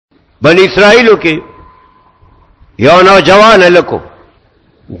بنی اسرائیلو کې یو نوجوان الکو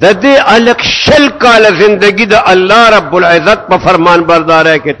د دې الک شل کال زندگی د الله رب العزت په فرمان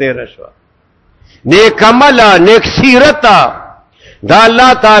بردارۍ کې تیر شو نیک عمله نیک سیرته دا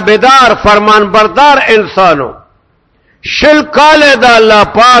الله تابعدار فرمان بردار انسانو شل کال دا الله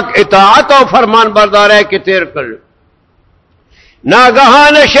پاک اطاعت او فرمان بردارۍ کې تیر کړ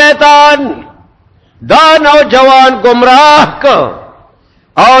ناگہان شیطان دا نوجوان گمراہ کو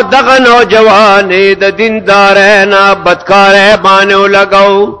او دغه نوجوان د دیندارانه بدکارې باندې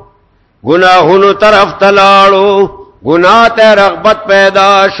لګاو گناهونو طرف تلاړو گناه ته رغبت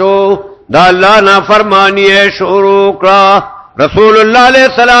پیدا شو دا الله نافرمانی شروع کړه رسول الله علیه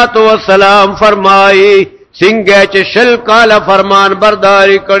الصلاۃ والسلام فرمایي څنګه چې شل کال فرمان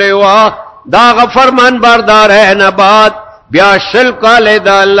برداری کړي وا دا فرمان بردار نه بعد بیا شل کال د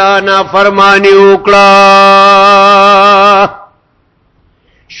الله نافرمانی وکړه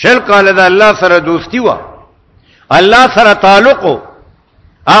شل کال د الله سره دوستی وا الله سره تعلق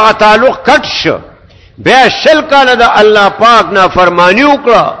هغه تعلق کټ شو بیا شل کال د الله پاک نافرمانی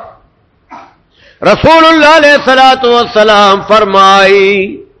وکړه رسول الله علیه الصلاۃ والسلام فرمایي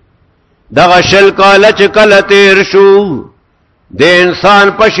دغه شل کال چې کله تیر شو د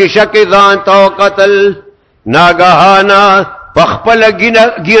انسان په شیشه کې ځان تو قتل ناګهانا پخپل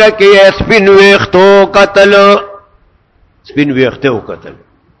ګیره کې سپین ویختو قتل سپین ویختو قتل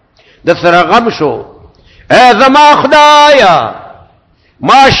د سره غم شو اے زما خدایا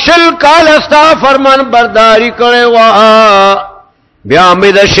ما شل کال استا فرمان برداری کړي وا بیا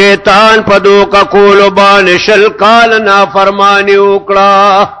مې د شیطان په دوکا کول باندې شل کال نافرمانی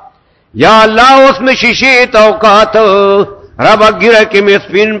وکړه یا الله اوس مې شیشه توقات رب ګیره کې مې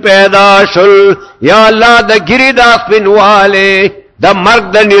سپین پیدا شل یا الله د ګیری دا سپین والے د مرګ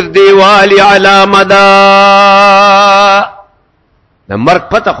د نږدې والی علامه ده د مرګ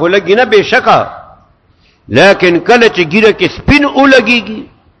پته خو لګي نه بشکا لیکن کله چې ګیره کې سپین ولګيږي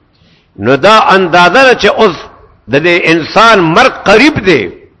نو دا اندازه چې اوس د انسان مرګ قریب دی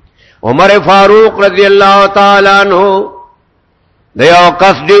عمر فاروق رضی الله تعالی عنہ د یو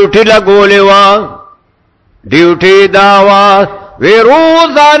کس ډیوټي لګولې وا ډیوټي دا وا وی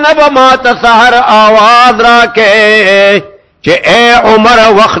روزانه به ما ته سحر आवाज راکې چې اے عمر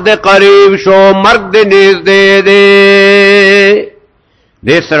وخت قریب شو مرګ دې نږدې دی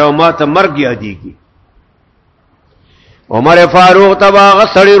دې سره ما ته مرګ یادېږي عمر فاروق تبا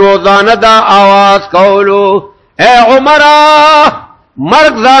غسړي روزانه دا आवाज کولو اے عمر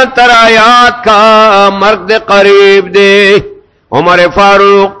مرګ ځان تر آیات کا مرګ دې قریب دی عمر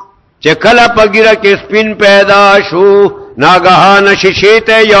فاروق چې کله پګیره کې سپین پیدا شو ناګهان شیشه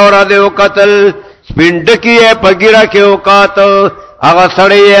ته یورا دیو قتل سپین ډکی پګیره کې وکات هغه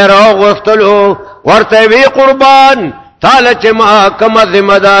سړی راغستلو ورته وی قربان تعالی چې ما کومه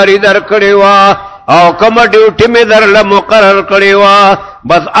ذمہ داری درکړې وا او کومه ډیوټي می درله مقرر کړې وا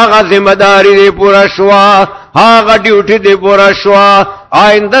بس هغه ذمہ داری دې پورا شوا هغه ډیوټي دې پورا شوا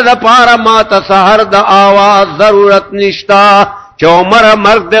آینده د پاره ما ته سحر د आवाज ضرورت نشتا چې عمر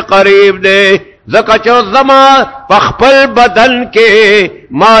مرګ دې قریب دی زکه چې زما په خپل بدن کې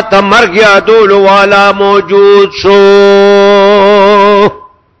ما ته مرګ یادول والا موجود شو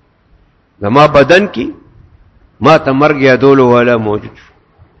زما بدن کې ما ته مرګ یادول والا موجود شو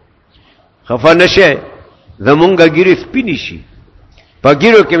خفه نشه زمونږه ګیری سپینی شي په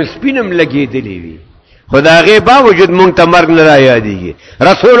ګیرو کې سپینم لګېدلې وي خدای باوجود مونږ ته مرګ نه را یادېږي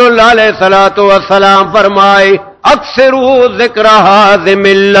رسول الله علیه الصلاۃ والسلام فرمای اکثروا ذکر هاذم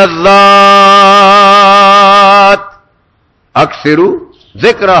اللذات اکثروا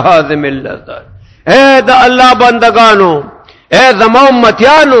ذکر هاذم اللذات اے دا الله بندگانو اے زما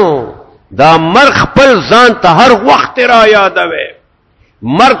امتیانو دا مرګ خپل ځان ته هر وخت را یادوي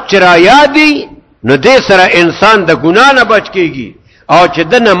مرګ چې را یادي نو دې سره انسان د ګناه نه بچ کیږي او چې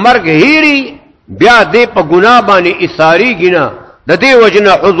دنه مرګ هېری بیا دې په ګناه باندې اساریږي نه د دې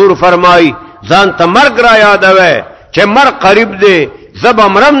وجنه حضور فرمای ځان ته مرګ را یادوي چې مرګ قریب دی زب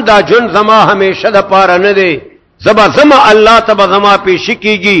امرم دا جون زما همیشه د پاره نه دی زما الله تبا زما پیش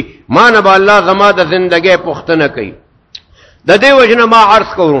کیږي مان به الله زما د زندګۍ پختنه کوي د دې وجنه ما عرض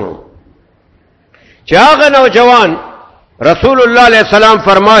کوم چې هغه نوجوان رسول الله علیه السلام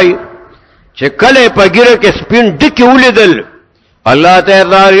فرمای چې کله په ګیره کې سپین ډکی ولیدل الله ته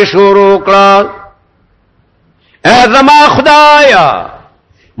زاری شروع کړه اے زما خدایا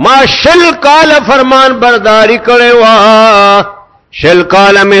ما شل کال فرمان برداری کړي وا شل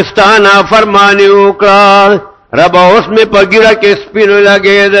کال مستانا فرمانی وکړه رب اوس می پګیره کې سپینو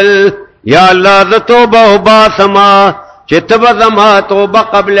لګیدل یا الله ز توبه او باسما چې تبه زما توبه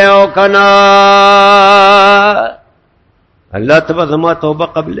قبل او کنا الله تبه زما توبه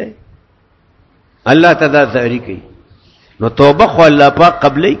قبل الله تعالی زاری کوي نو توبه خو الله پاک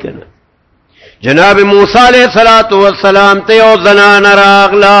قبلې کنه جناب موسی علیہ الصلوۃ والسلام ته یو زنان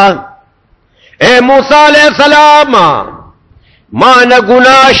راغلا اے موسی علیہ السلام ما نه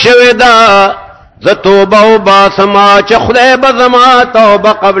ګناه شوی دا ز توبه او باسما چې خدای به زما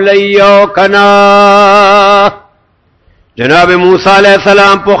توبه قبلې او کنا جناب موسی علیہ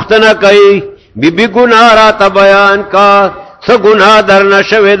السلام پوښتنه کوي بی ګناه را ته بیان کا څه ګناه درنه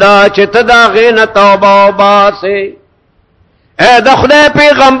شوی دا چې ته دا غینه توبه او باسه اے د خدای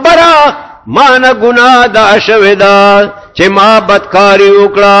پیغمبره ما نه ګناه دا شوی دا چې ما بدکاری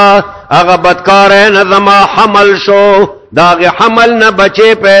وکړه هغه بدکار نه زما حمل شو داغه حمل نه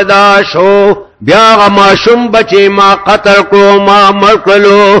بچي پیدا شو بیا هغه ماشوم بچي ما قتل کړو ما مړ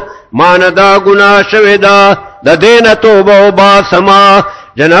کړلو ما نه دا ګناه شوی دا د دینه توبه او باسما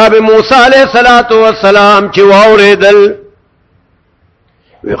جناب موسی علیہ الصلوۃ والسلام چې واوریدل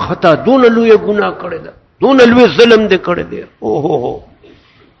وی خطا دون لوی ګناه کړی دا دون لوی ظلم دې کړی دی او هو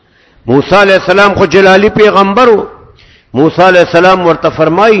موسی علیہ السلام خو جلالی پیغمبرو موسی علیہ السلام ورته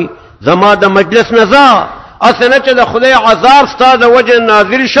فرمای زما د مجلس نزا اسنه چې د خدای عذاب ستاسو د وجه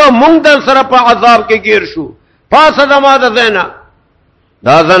نازل شو مونږ د سره په عذاب کې گیر شو پاسه زما د زینا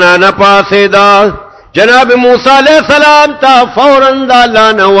دا زنانه پاسه دا جناب موسی علیہ السلام تا فورا دا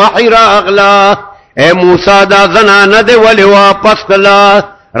لانا وحی راغلا اے موسی دا زنانه دی ولی واپس کلا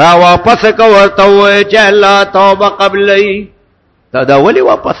را واپس کو ورته وای چې الله توبه قبلې دا ولی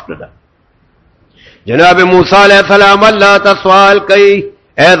واپس کړه جناب موسی علیہ السلام الله تسوال کوي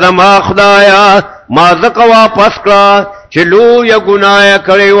اے زما خدایا ما زکه واپس کړه چې لوی ګناه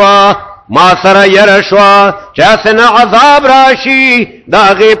کړی وا ما سره يرشوا چې سن عذاب راشي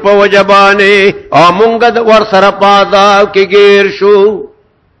داغه په وجبانه او مونږ ور سره پادا کې گیر شو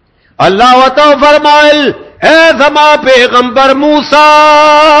الله وتعالى فرمایل اے زما پیغمبر موسی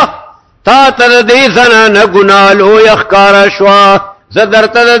تا تر دې زنه ګناه لوی ښکارا شوا زدر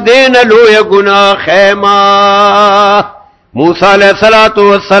تر دین لوی ګناه خیمه موسی علیہ الصلوۃ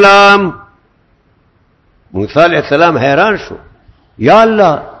والسلام موسی علیہ السلام حیران شو یا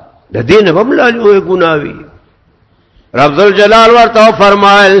الله د دین بملا لوی ګناوی رب ذل جلال ورته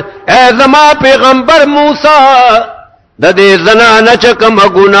فرمایل اے زما پیغمبر موسی د دې زنانه چې کوم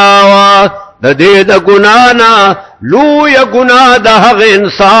ګناوا د دې د ګنا نه لوی ګنا د هغه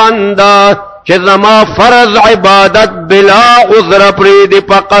انسان دا چې زما فرض عبادت بلا عذر پرې دی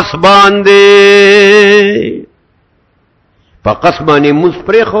په قصبان دی په قصبانی مز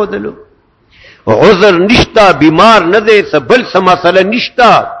پرې خو دلو عذر نشتا بیمار نه دی سبل سم مسله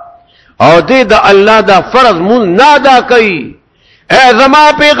نشتا او دې د الله دا فرض مون نه ادا کوي اے زما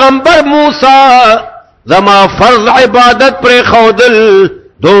پیغمبر موسی زما فرض عبادت پر خودل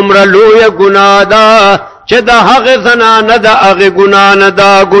دومره لوی ګناه دا چې د هغه زنانه د هغه ګناه نه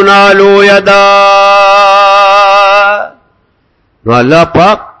دا ګناه لوی دا نو الله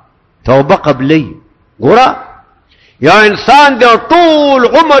پاک توبه قبلې ګورا یا انسان د ټول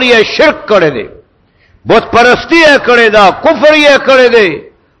عمر یې شرک کړی دی بت پرستی یې کړی دا کفر یې کړی دی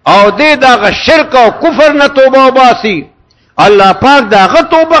او دې دا شرک او کفر نه توبه وباسي الله پاک دا غ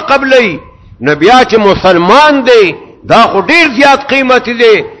توبه قبلې نبیا چې مسلمان دی دا خو ډیر زیات قیمت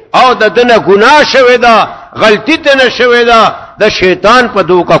دی او د دنه ګناه شوی دا غلطی ته نه شوی دا د شیطان په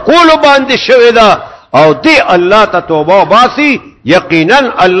دوکا کولو باندې شوی دا او دی الله ته توبه وباسي یقینا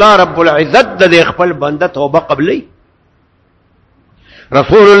الله رب العزت د خپل بنده توبه قبلې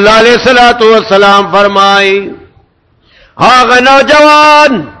رسول الله علیہ الصلوۃ والسلام فرمای هاغه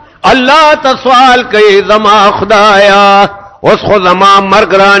نوجوان الله تسوال کوي زما خدایا اوس خو زما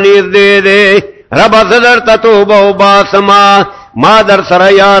مرګ رانی دې رب زدر توبه وباسما ما در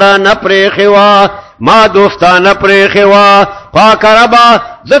سره یارا نه پرېخوا ما دوستانه پرېخوا پاک ربا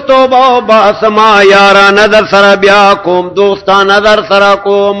ز توبه وباسما یارا نه در سره بیا کوم دوستانه در سره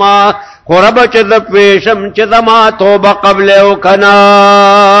کوما خو رب چې د پېښم چې زما توبه قبل او کنا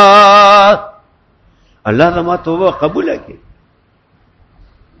الله زما توبه قبول کړي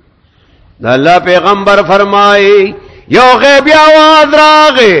دا الله پیغمبر فرمایي یو غیبی آواز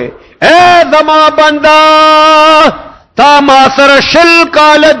راغی اے زما بندا تا ما سره شل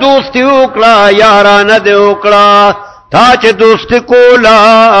کال دوستی وکړه یارانه دې وکړه تا چې دوستی کولا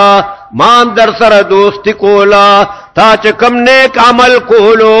ما در سره دوستی کولا تا چې کم نیک عمل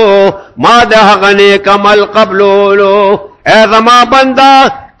کولو ما د هغه نیک عمل قبولو اے زما بندا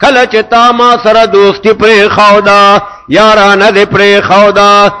کله چې تا ما سره دوستی پرې خاودا یارانه دې پرې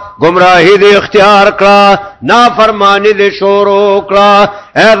خاودا گمراهی دې اختیار کړه نافرمانی دې شروع کړه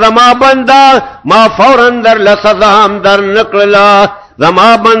اے زما بندا ما فورا در لسزا هم در نکړلا زما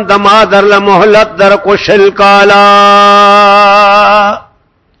بندا ما در له مهلت در کو شل کالا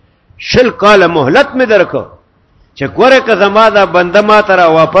شل کال مهلت می درکو چې ګوره که زما دا بنده ما ته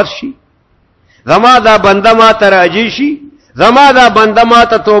را واپس شي زما دا بنده ما ته راجی شي زما دا بنده ما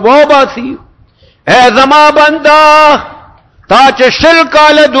ته توبه وباسي اے زما بنده تا چې شل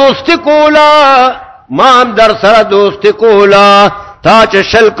کال دوستی کولا ما هم در سره دوستی کولا تا چې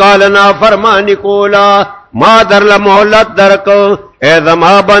شل کال نافرمانی کولا ما در له مهلت درکو اے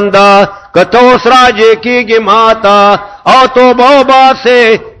زما بنده که تو اوس راجې کېږي ما ته او توبه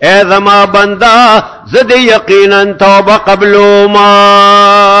وباسې اے زما بنده زه دې یقینا توبه قبلوما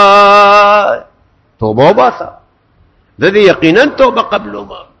توبه وباسه زه دې یقینا توبه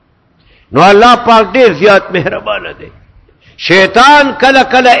قبلوما نو الله پاک ډېر زیات مهربانه دی شیطان کله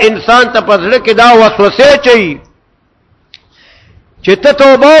کله انسان ته په زړه کې دا وسوسه چي چې ته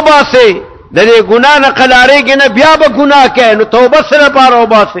توبه وباسې د دې ګناه نه قلاریږي نه بیا به ګناه کوي نو توبه سره پاره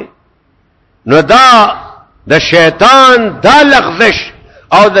وباسې نو دا د شیطان دا لغزش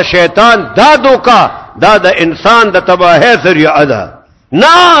او د شیطان دا دوکا دا د انسان د تباہی ذریعہ ده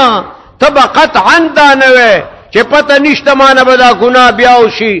نه تبا قطعا دا نه وي چې پته نشته مانه به دا ګناه بیا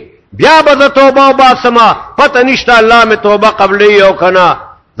وشي بیا به توبه وباسما پته نشته الله می توبه قبلې او کنا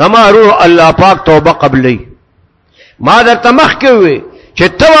زما روح الله پاک توبه قبلې ما درته مخ کې وي چې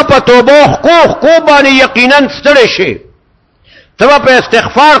تو په توبه حقوق کو باندې یقینا ستړي شي تو په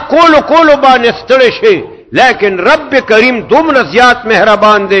استغفار کولو باندې ستړي شي لیکن رب کریم دومره زیات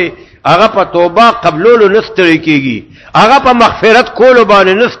مهربان دی هغه په توبه قبولولو نستړي کیږي هغه په مغفرت کولو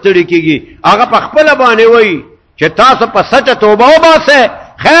باندې نستړي کیږي هغه په خپل باندې وایي چې تاسو په سچ توبه وباسه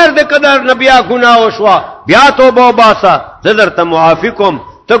خیر دې قدر نبیا ګناه وشوا بیا توبه وباسه زه درته معافي کوم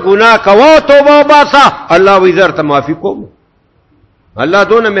ته ګناه کوو توبه وباسه الله وی درته معافي کوم الله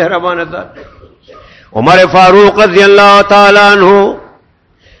دونه مهربان ذات عمر فاروق رضی الله تعالی عنہ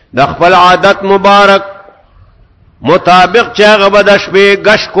د خپل عادت مبارک مطابق چې هغه به د شپې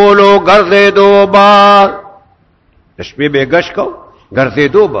غش کولو ګرځېدو با د شپې به غش کو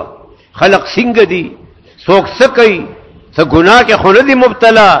ګرځېدو با خلق څنګه دي څوک څه کوي څه ګناه کې خو نه دي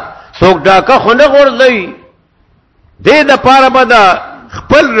مبتلا څوک ډاکه خو نه غورځي دې د پاره به د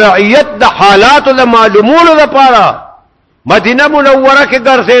خپل رعیت د حالاتو د معلومولو لپاره مدینه منوره کې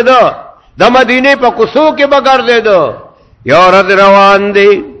ګرځېده د مدینه په کوڅو کې به ګرځېده یو ورځ روان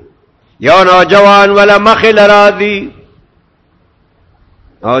دی یو نوجوان ولا مخې لراځي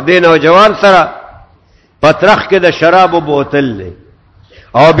او دې نوجوان سره پترخ کې د شرابو بوتل دی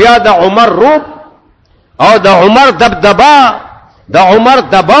او بیا د عمر روب او د عمر دبدبا د عمر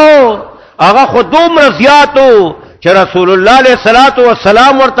دباو هغه خو دومره زیاتو چې رسول الله علیه الصلاۃ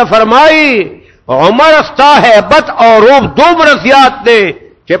والسلام ورته فرمایي عمر استا هیبت او روب دومره زیات دی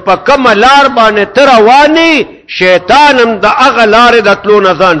چې په کوم لار باندې تر رواني شیطان هم د هغه لارې د تلو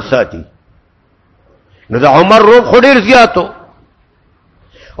نه ځان ساتي نو د عمر روب خو ډېر زیاتو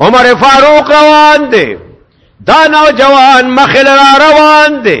عمر فاروق روان دی دا نوجوان مخې را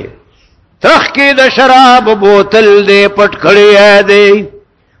روان دی ترخ کې د شراب بوتل دی پټ کړی دی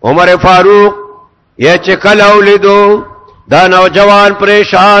عمر فاروق یا چې کله ولیدو دا نوجوان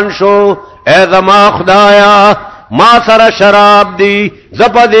پریشان شو اے زما خدایا ما سره شراب دی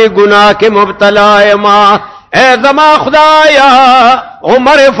زپدی گناہ کې مبتلا ما اے زما خدایا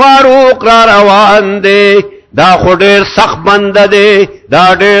عمر فاروق را روان دی دا خو ډېر سخت بنده دی دا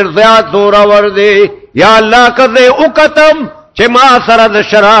ډېر زیات زورور دی یا الله کزه وکتم چې ما سره د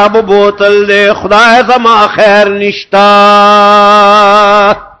شراب بوتل دی خدای زما خیر نشتا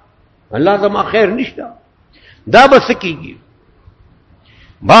الله زما خیر نشتا دا بس کیږي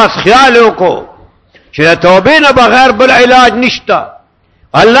بس خیال وکړو چې توبې نه بغیر بل علاج نشتا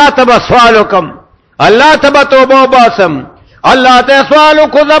الله ته سوال وکم الله ته توبه وباسم الله ته سوال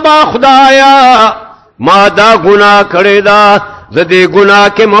وکړم زما خدایا ما دا ګناه کړی دا زه دې ګناه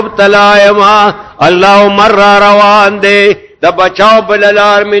کې مبتلا یم الله مر روان دی د بچاو بل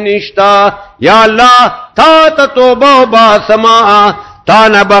لار مې نشتا یا الله تا ته توبه وباسم تا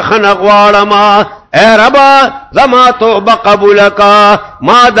نه بخنه غواړم اے رب زما توبه قبول کا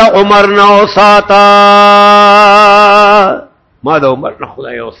ما د عمر نو ساتا ما د عمر نه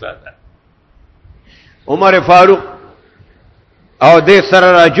خدای او ساتا عمر فاروق او دې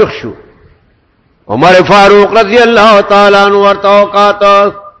سره راجخ شو عمر فاروق رضی الله تعالی عنہ ورته وقات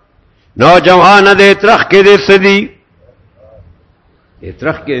نوجوان دې ترخ کې دې سدي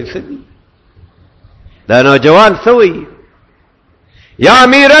ترخ کې سدي دا نوجوان سوي یا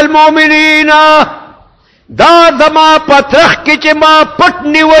امیر المؤمنین دا زما پترخ کی چې ما پټ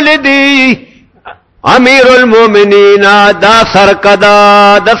نیولې دی امیر المؤمنین دا سرکدا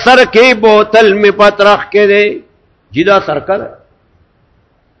د سرکی بوتل می پترخ کې دی جدا سرکدا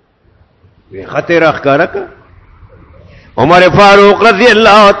وی خطر اخکارک عمر فاروق رضی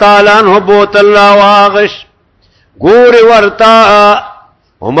اللہ تعالی عنہ بوتل راواغش گور ورتا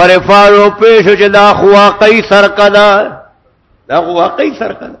عمر فاروق پیشو چه دا خواقی سرکدا دا خواقی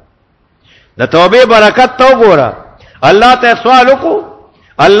سرکدا دا توبه برکت تو گورا اللہ ته سوالو کو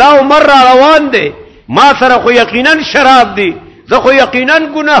اللہ عمر را روان دے ما سره خو یقینا شراب دی زه خو یقینا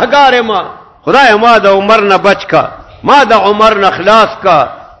گناهگار ما خدای ما دا عمر نه بچ کا ما دا عمر نه خلاص کا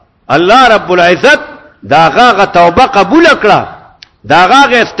اللہ رب العزت دا غاغه توبه قبول کړه دا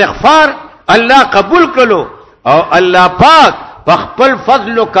غاغه استغفار الله قبول کړو او الله پاک په خپل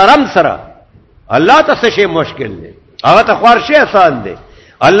فضل او کرم سره الله ته څه شی مشکل دی هغه ته خوار شی آسان دی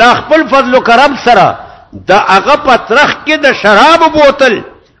الله خپل فضل او کرم سره دا هغه پترخ کې د شراب بوتل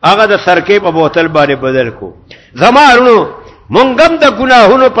هغه د سرکې په بوتل باندې بدل کو زمارونو مونږم د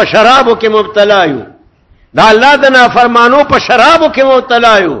ګناهونو په شرابو کې مبتلا یو دا الله د نافرمانو په شرابو کې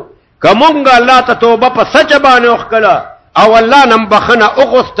مبتلا یو کومنګ الله ته توبه په سچ باندې وکړه او الله نم بخنه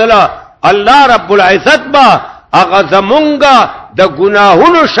اوغستلا الله رب العزت با هغه زمونږه د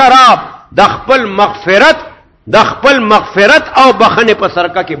ګناهونو شراب د خپل مغفرت او بخنه په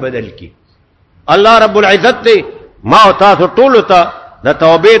سرکه کې بدل کی الله رب العزت دې ما او تاسو ټول ته د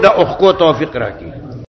توبې د اوخکو توفیق راکړي